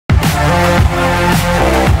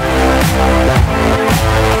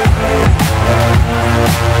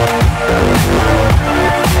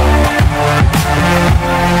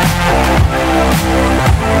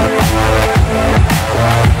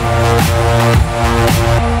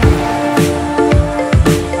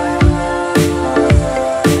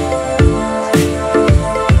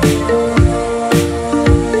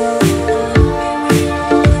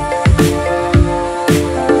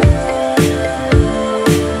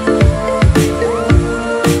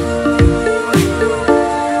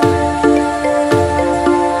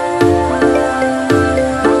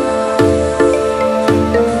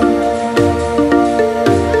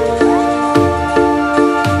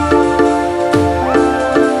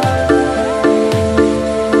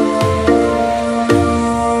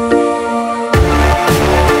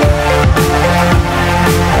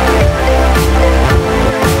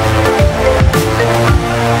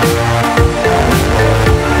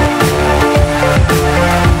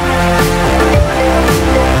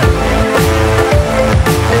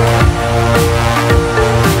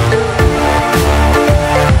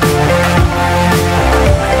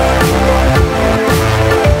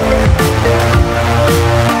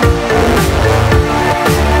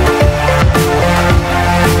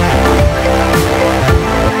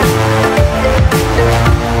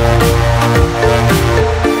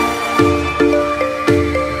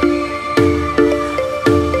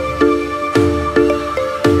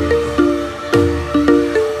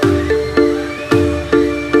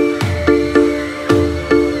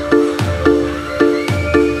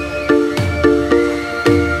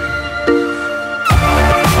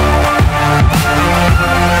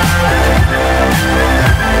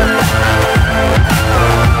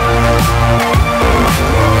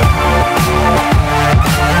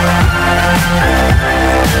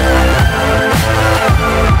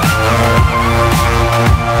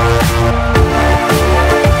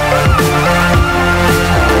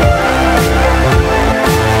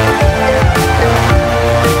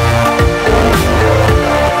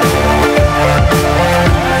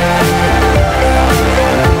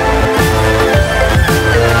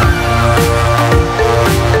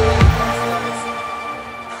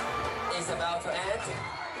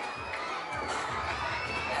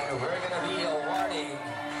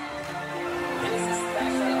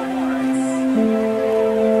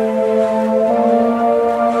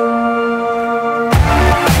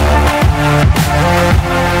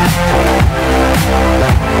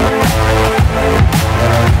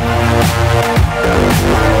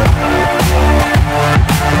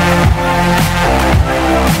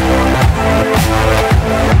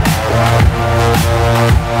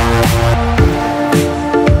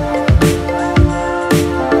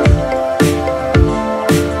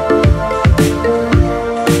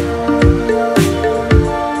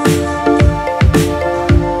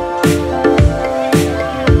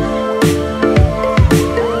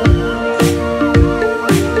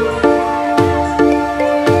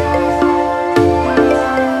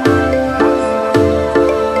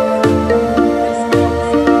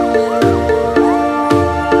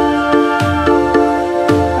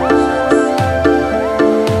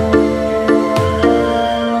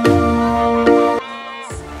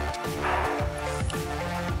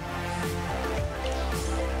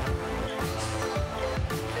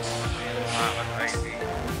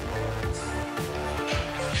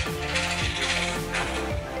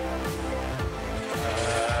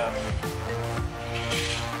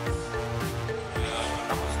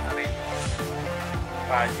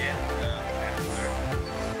pageant Sceptre.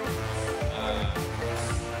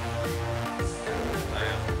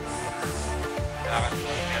 Kailangan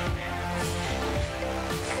ko Sceptre.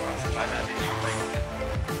 Kapag natin yung bike.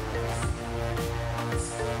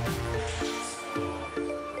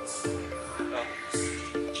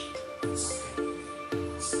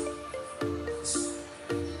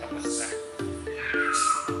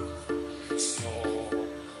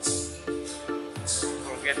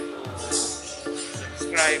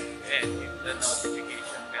 Subscribe and hit the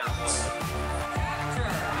notification bell.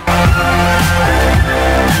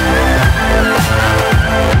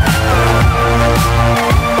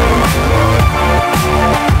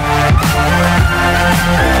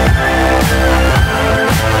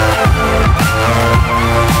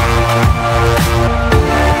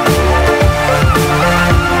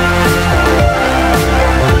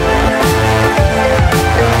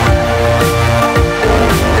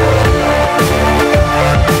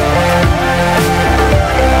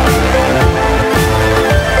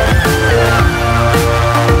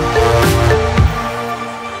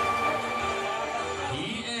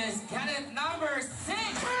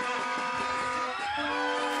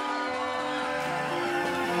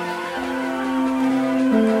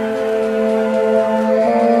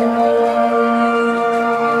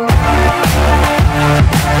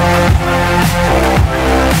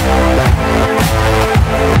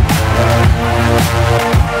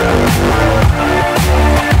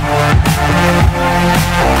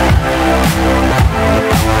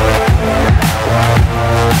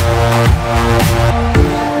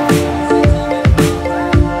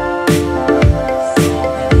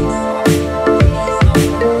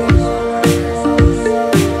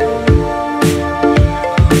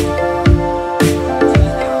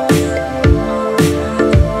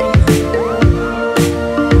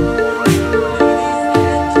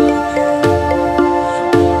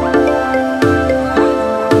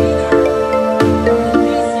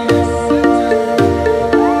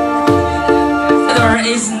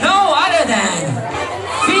 Is no other than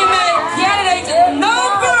female candidate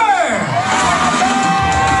number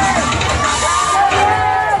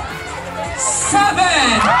 7.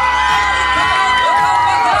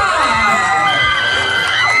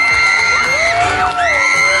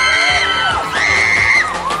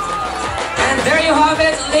 And there you have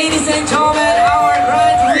it, ladies and gentlemen. Our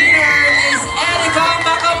grand winner is Erika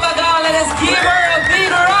Macapagal. Let us give her a big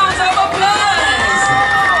round of applause.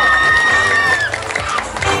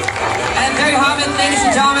 And there you have it, ladies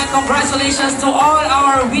and gentlemen. Congratulations to all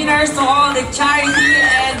our winners, to all the charity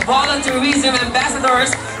and volunteerism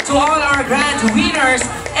ambassadors, to all our grand winners,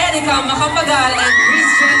 Erika Macapagal and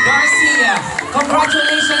Christian Garcia.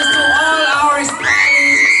 Congratulations to all our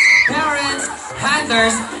stylists, parents,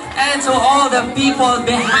 handlers, and to all the people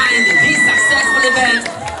behind this successful event.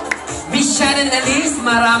 Miss Shannon Elise,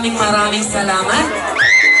 maraming salamat.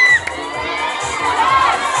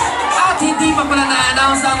 At hindi pa pala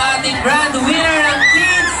na-announce ang ating grand winner ng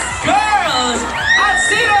Kids Girls. At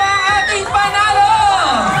sino ang ating panalo?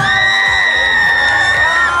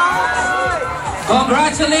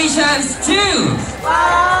 Congratulations to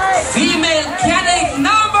female candidate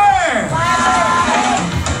number 5.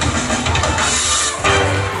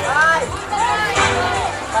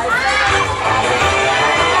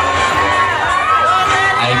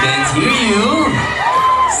 I can't hear you.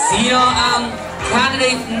 Sino ang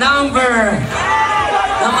candidate number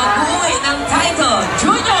na mag-uwi ng title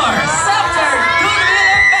Junior Sceptre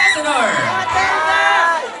Goodwill Ambassador?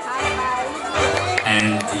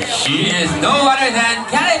 And she is no other than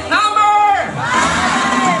candidate number